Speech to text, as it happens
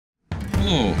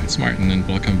Hello, it's Martin and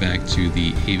welcome back to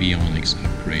the Avionics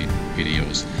upgrade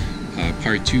videos.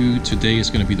 Part 2 today is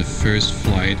going to be the first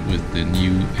flight with the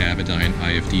new Avidyne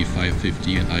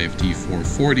IFD550 and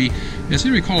IFD440. As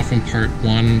you recall from part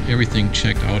 1, everything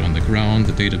checked out on the ground,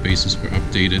 the databases were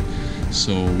updated,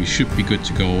 so we should be good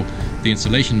to go. The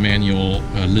installation manual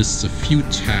lists a few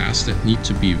tasks that need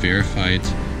to be verified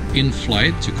in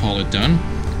flight to call it done,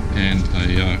 and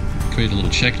I created a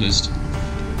little checklist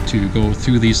to go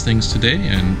through these things today.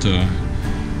 And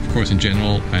of course, in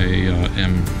general, I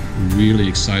am really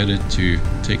excited to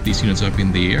take these units up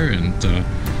in the air and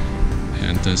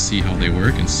see how they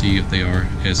work and see if they are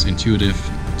as intuitive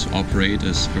to operate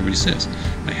as everybody says.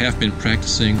 I have been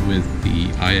practicing with the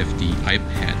IFD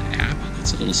iPad app.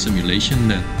 It's a little simulation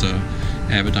that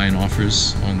Avidyne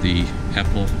offers on the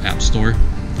Apple App Store,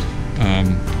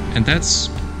 and that's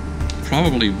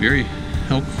probably very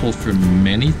helpful for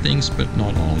many things, but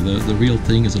not all. The real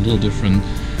thing is a little different.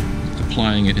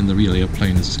 Applying it in the real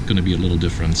airplane is going to be a little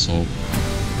different. So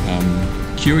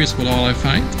curious what all I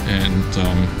find, and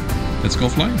let's go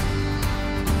flying.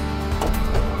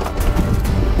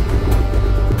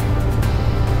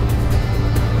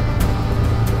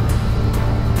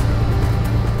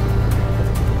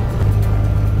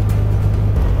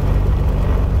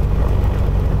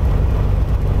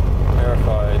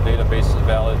 Verify database is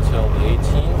valid till the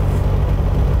 18th.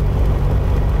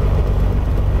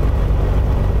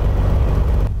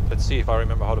 See if I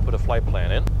remember how to put a flight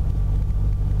plan in.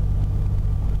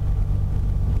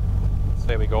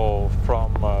 Say we go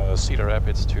from Cedar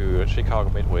Rapids to Chicago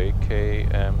Midway,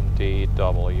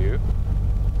 KMDW.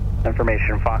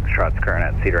 Information Foxtrot's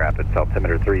current at Cedar Rapids,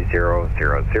 altimeter 3000.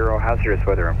 Hazardous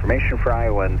weather information for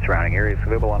Iowa and surrounding areas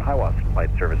available on Hiawassee flight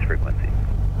service frequency.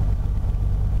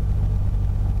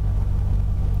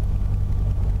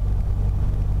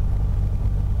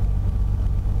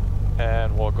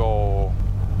 And we'll go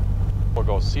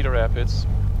Cedar Rapids.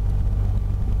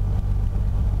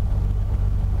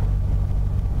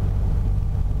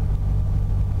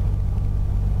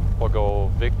 We'll go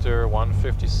Victor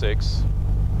 156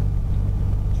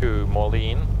 to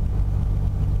Moline.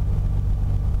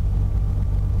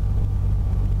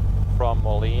 From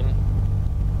Moline,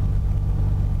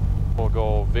 we'll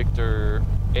go Victor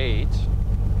 8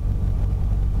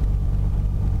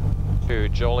 to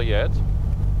Joliet,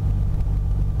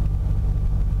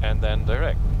 and then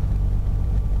direct.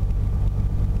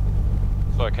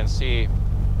 So I can see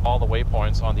all the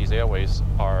waypoints on these airways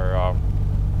are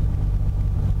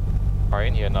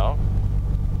in here now,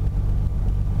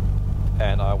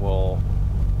 and I will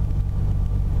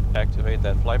activate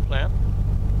that flight plan,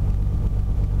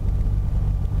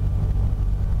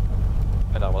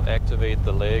 and I will activate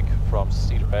the leg from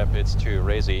Cedar Rapids to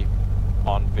Resi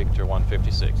on Victor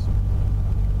 156.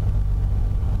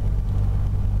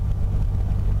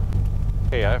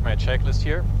 Okay, I have my checklist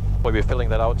here. We'll be filling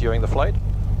that out during the flight.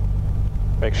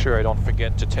 Make sure I don't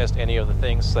forget to test any of the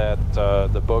things that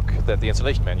the book, that the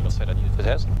installation manual said I needed to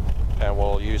test. And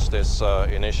we'll use this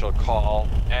initial call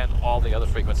and all the other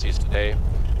frequencies today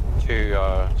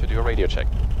to do a radio check.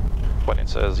 When it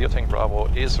says Zero Tango Bravo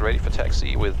is ready for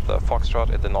taxi with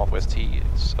Foxtrot at the Northwest T,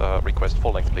 it's request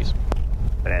full length, please.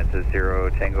 Bonanza 0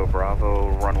 Tango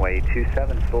Bravo, runway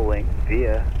 27 full length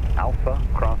via Alpha,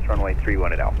 cross runway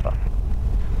 31 at Alpha.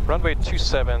 Runway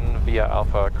 27 via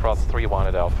Alpha, cross 31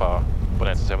 at Alpha,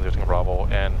 Bonanza 7 Tango Bravo,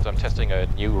 and I'm testing a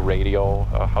new radio.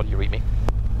 How do you read me?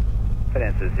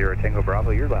 Bonanza 0 Tango Bravo,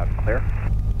 you're loud and clear.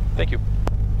 Thank you.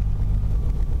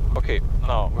 Okay,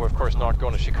 now we're of course not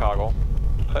going to Chicago.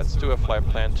 Let's do a flight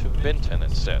plan to Vinton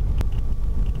instead.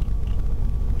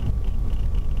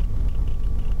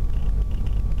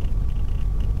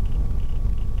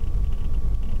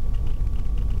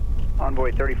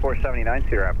 Envoy 3479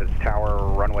 Cedar Rapids Tower,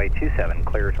 runway 27,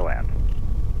 clear to land.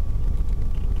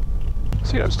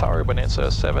 Cedar Rapids Tower,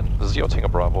 Bonanza 7 Zero Tango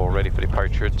Bravo, ready for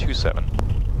departure 27.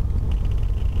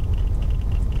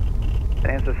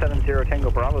 Bonanza 70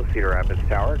 Tango Bravo, Cedar Rapids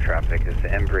Tower, traffic is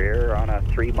Embraer on a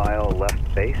 3-mile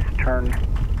left base, turn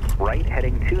right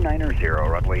heading 290,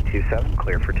 runway 27,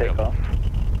 clear for takeoff.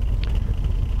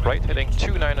 Right heading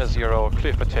 290,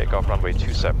 clear for takeoff, runway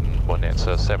 27,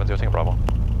 Bonanza 70 Tango Bravo.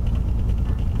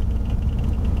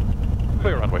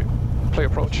 Clear runway, clear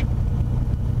approach.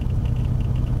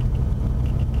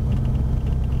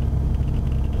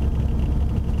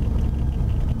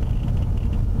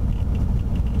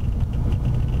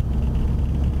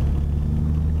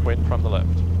 Wind from the left.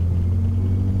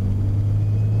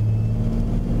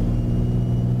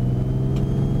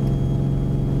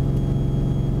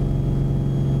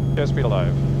 Airspeed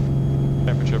alive.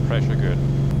 Temperature, pressure good.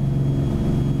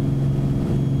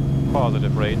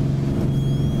 Positive rate.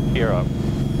 Gear up.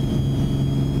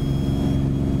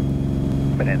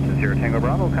 Bonanza 0 Tango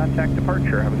Bravo, contact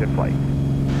departure. Have a good flight.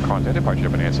 Contact departure,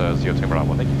 Bonanza 0 Tango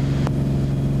Bravo. Thank you.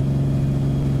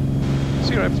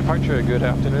 Zero F departure, good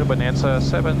afternoon. Bonanza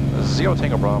 70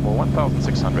 Tango Bravo,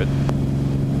 1,600.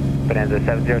 Bonanza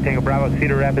 70 Tango Bravo,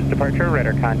 Cedar Rapids departure.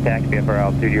 Radar contact, VFR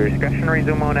altitude, your discretion.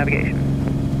 Resume on navigation.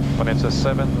 Bonanza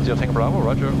 70 Tango Bravo,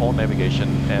 roger, on navigation.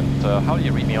 And how do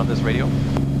you read me on this radio?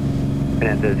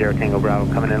 Bonanza 0 Tango Bravo,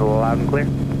 coming in a little loud and clear.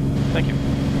 Thank you.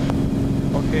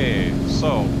 Okay,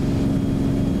 so,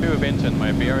 to Vinton,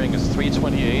 my bearing is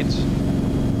 328.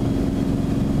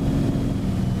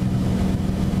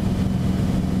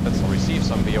 Let's receive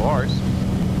some VORs.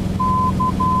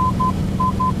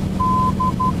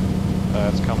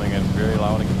 That's coming in very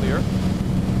loud and clear.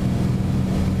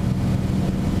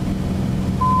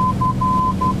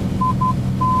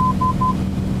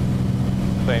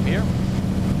 Same here.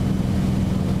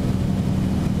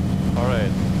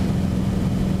 Alright.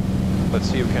 Let's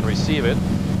see if we can receive it.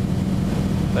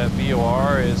 That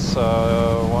VOR is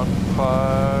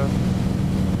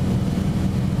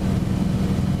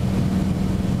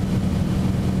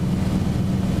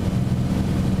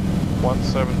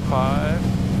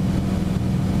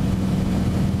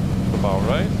About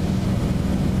right.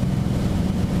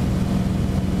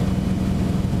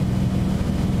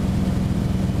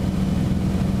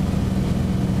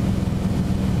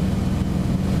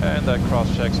 And that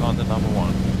cross-checks on the number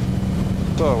 1.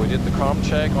 So we did the comm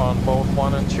check on both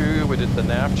 1 and 2, we did the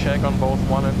nav check on both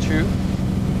 1 and 2.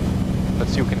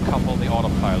 Let's see if we can couple the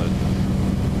autopilot.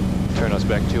 Turn us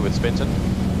back to its Vinton.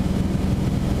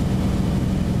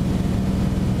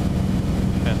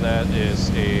 And that is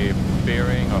a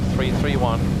bearing of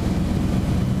 331.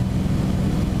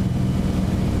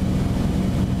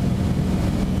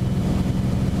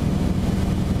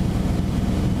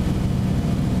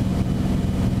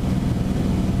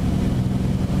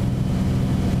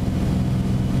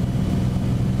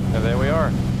 And there we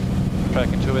are,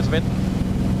 tracking to its Vinton.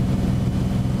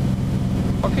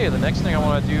 Okay, the next thing I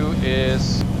want to do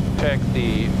is check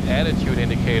the attitude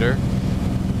indicator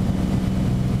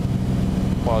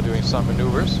while doing some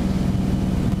maneuvers.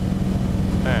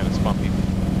 And it's bumpy.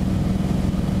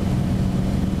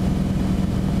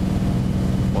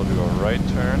 We'll do a right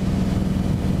turn.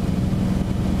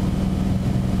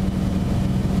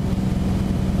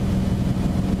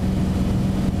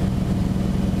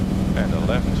 And a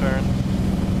left turn.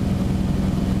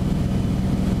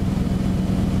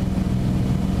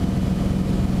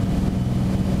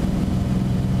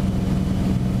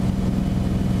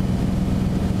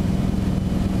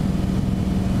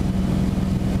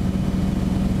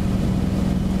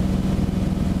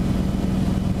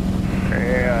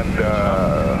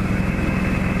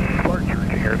 Departure,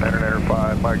 King Air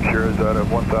 995, Mike Sierra is out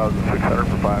of 1,600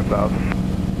 for 5,000.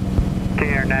 King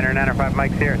Air 995,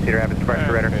 Mike Sierra, Cedar Rapids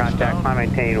departure, radar contact, climb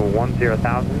maintain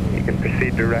 10,000. You can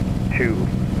proceed direct to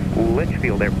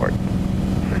Litchfield Airport.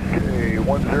 Okay,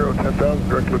 10,000,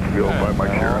 direct Litchfield by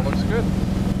Mike Sierra. Looks good.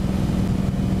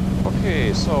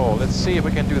 Okay, so let's see if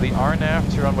we can do the RNAV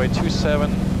to runway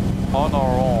 27 on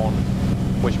our own,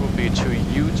 which will be to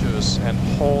Utus and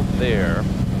hold there.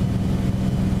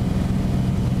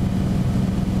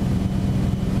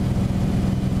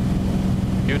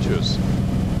 Utus.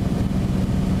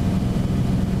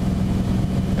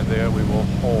 And there we will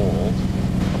hold.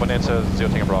 Bonanza 0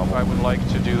 Tango Bravo. I would like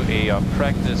to do a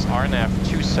practice RNAV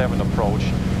 27 approach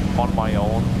on my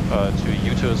own to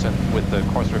Utus and with the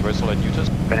course reversal at Utus.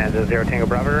 Bonanza 0 Tango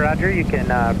Bravo, roger. You can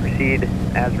proceed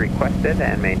as requested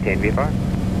and maintain VFR.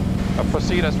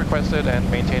 Proceed as requested and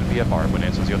maintain VFR.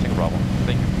 Bonanza 0 Tango Bravo.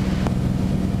 Thank you.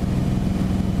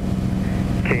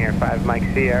 King Air 5, Mike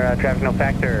Sierra, traffic no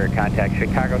factor. Contact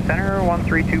Chicago Center,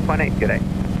 132.8. Good day.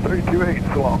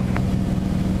 32.8, so long.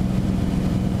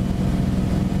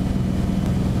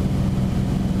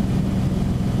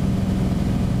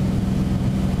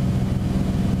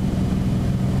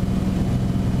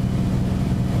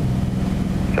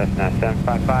 Cessna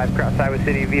 755, cross Iowa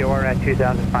City, VOR at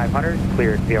 2,500.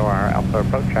 Cleared VOR Alpha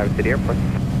approach, Iowa City Airport.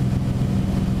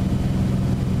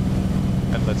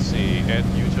 And let's see, at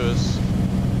Utus,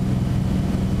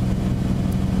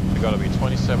 we gotta be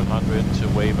 2,700 to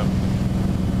wave him.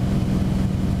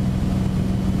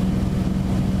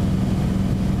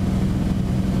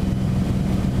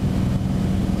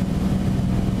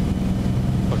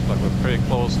 Looks like we're pretty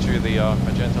close to the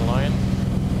magenta line.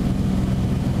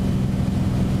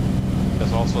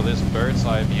 There's also this bird's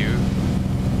eye view,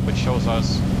 which shows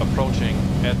us approaching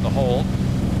at the hold.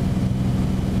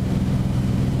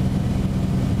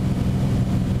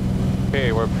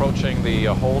 Okay, we're approaching the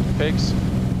hold fix.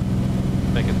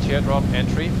 Make a teardrop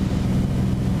entry.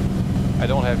 I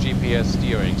don't have GPS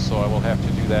steering, so I will have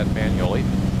to do that manually.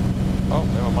 Oh,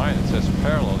 never mind, it says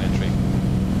parallel entry.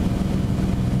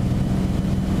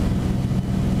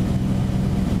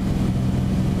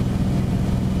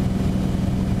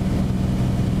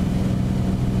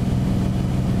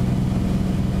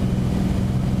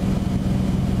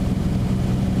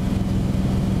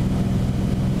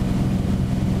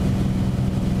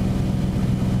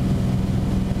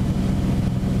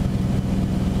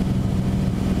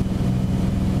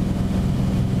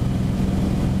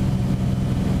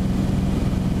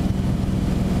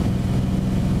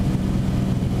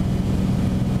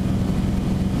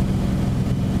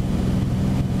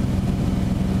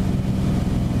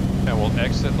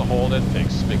 Exit the hold and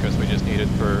fix because we just need it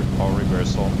for our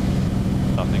reversal,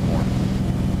 nothing more.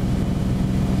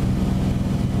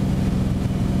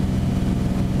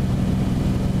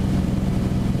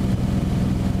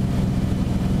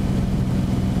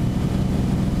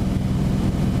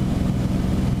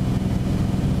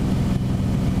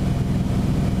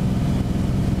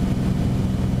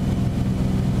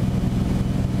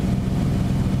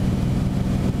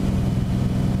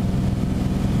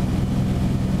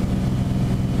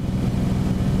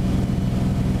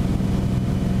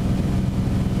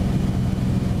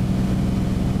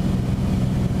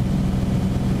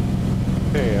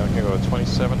 Okay, I'm gonna go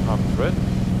 2700.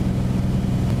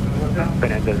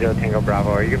 Bonanza 0 Tango Bravo,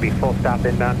 are you going to be full stop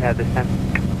inbound at this time?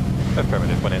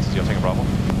 Affirmative, Bonanza 0 Tango Bravo.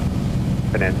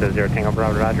 Bonanza 0 Tango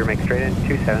Bravo, roger, make straight in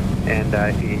 27, and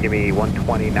if you can give me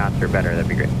 120 knots or better, that'd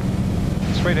be great.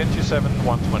 Straight in 27,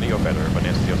 120 or better,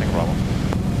 Bonanza 0 Tango Bravo.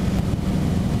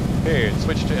 Okay,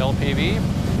 switch to LPV.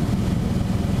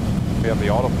 We have the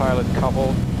autopilot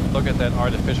coupled. Look at that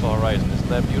artificial horizon, isn't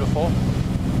that beautiful?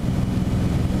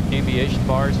 Aviation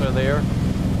bars are there.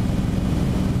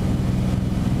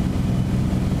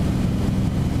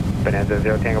 Bonanza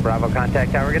 0 Tango Bravo,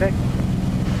 contact tower, good day.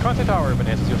 Contact tower,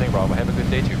 Bonanza 0 Tango Bravo, have a good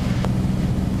day too.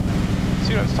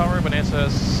 Students tower, Bonanza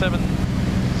 70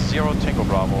 Tango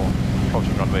Bravo,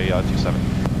 approaching runway 27.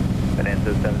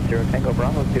 Bonanza 70 Tango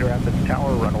Bravo, Cedar Rapids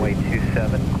Tower, runway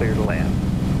 27, clear to land.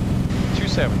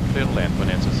 27, clear to land,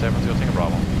 Bonanza 70 Tango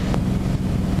Bravo.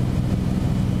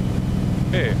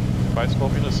 Okay, flight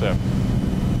Scorpion is set.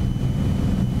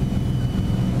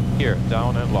 Here,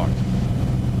 down and locked.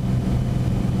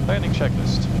 Landing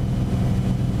checklist.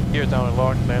 Gear down and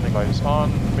locked, landing light is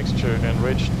on, mixture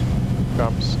enriched,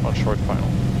 comes on short final.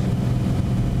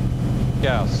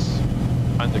 Gas,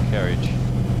 undercarriage,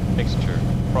 mixture,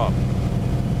 prop.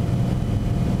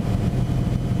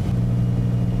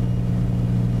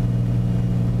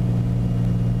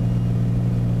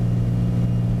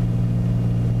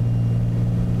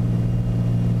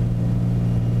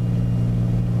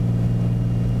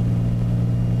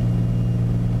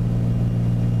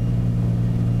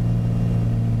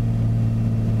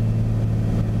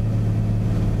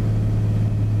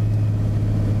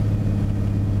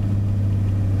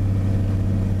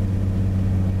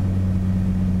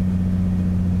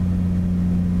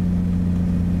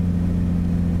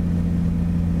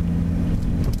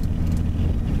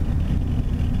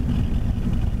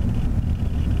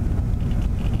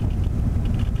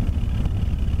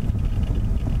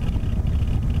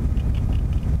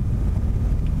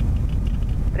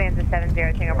 Bonanza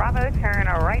 70 Tango Bravo, turn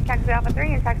right taxi Alpha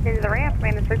 3 and taxi to the ramp,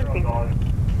 command this frequency.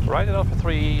 Right at Alpha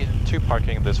 3, 2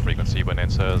 parking this frequency,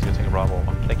 Bonanza 0 Tango Bravo.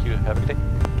 Thank you, have a good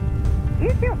day.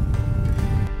 You too.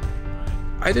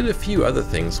 I did a few other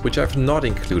things which I've not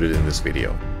included in this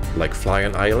video, like fly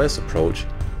an ILS approach,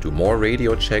 do more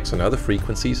radio checks on other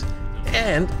frequencies,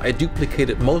 and I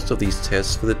duplicated most of these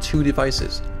tests for the two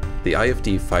devices, the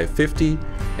IFD550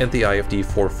 and the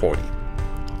IFD440.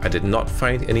 I did not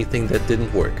find anything that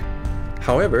didn't work.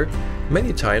 However,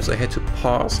 many times I had to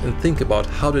pause and think about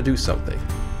how to do something.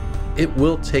 It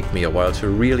will take me a while to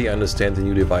really understand the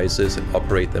new devices and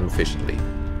operate them efficiently.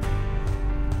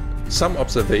 Some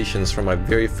observations from my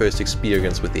very first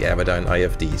experience with the Avidyne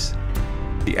IFDs.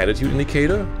 The attitude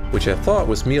indicator, which I thought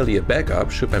was merely a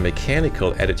backup should my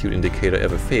mechanical attitude indicator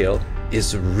ever fail,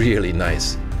 is really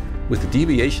nice. With the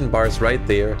deviation bars right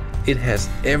there, it has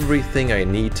everything I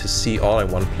need to see all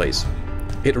in one place.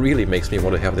 It really makes me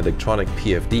want to have an electronic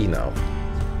PFD now.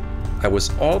 I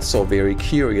was also very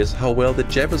curious how well the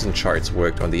Jefferson charts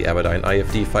worked on the Avidyne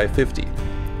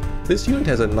IFD550. This unit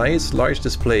has a nice large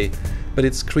display, but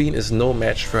its screen is no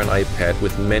match for an iPad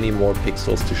with many more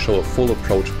pixels to show a full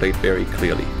approach plate very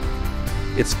clearly.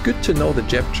 It's good to know the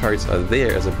JEP charts are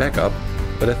there as a backup,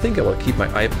 but I think I will keep my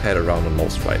iPad around on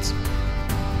most flights.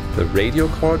 The radio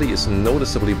quality is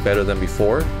noticeably better than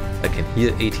before. I can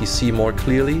hear ATC more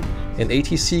clearly, and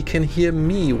ATC can hear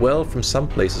me well from some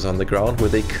places on the ground where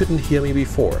they couldn't hear me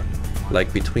before,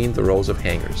 like between the rows of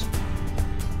hangars.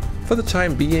 For the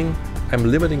time being, I'm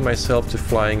limiting myself to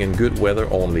flying in good weather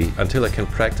only until I can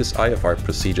practice IFR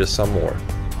procedures some more,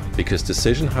 because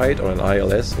decision height on an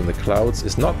ILS in the clouds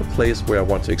is not the place where I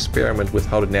want to experiment with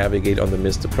how to navigate on the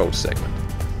missed approach segment.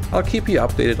 I'll keep you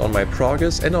updated on my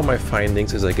progress and on my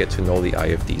findings as I get to know the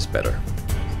IFDs better.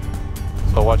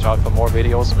 So watch out for more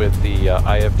videos with the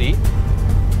IFD,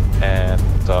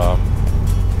 and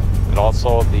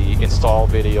also the install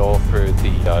video for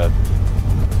the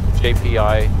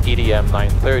JPI EDM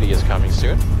 930 is coming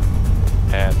soon,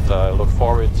 and look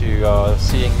forward to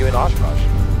seeing you in Oshkosh.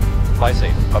 Fly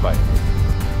safe. Bye-bye.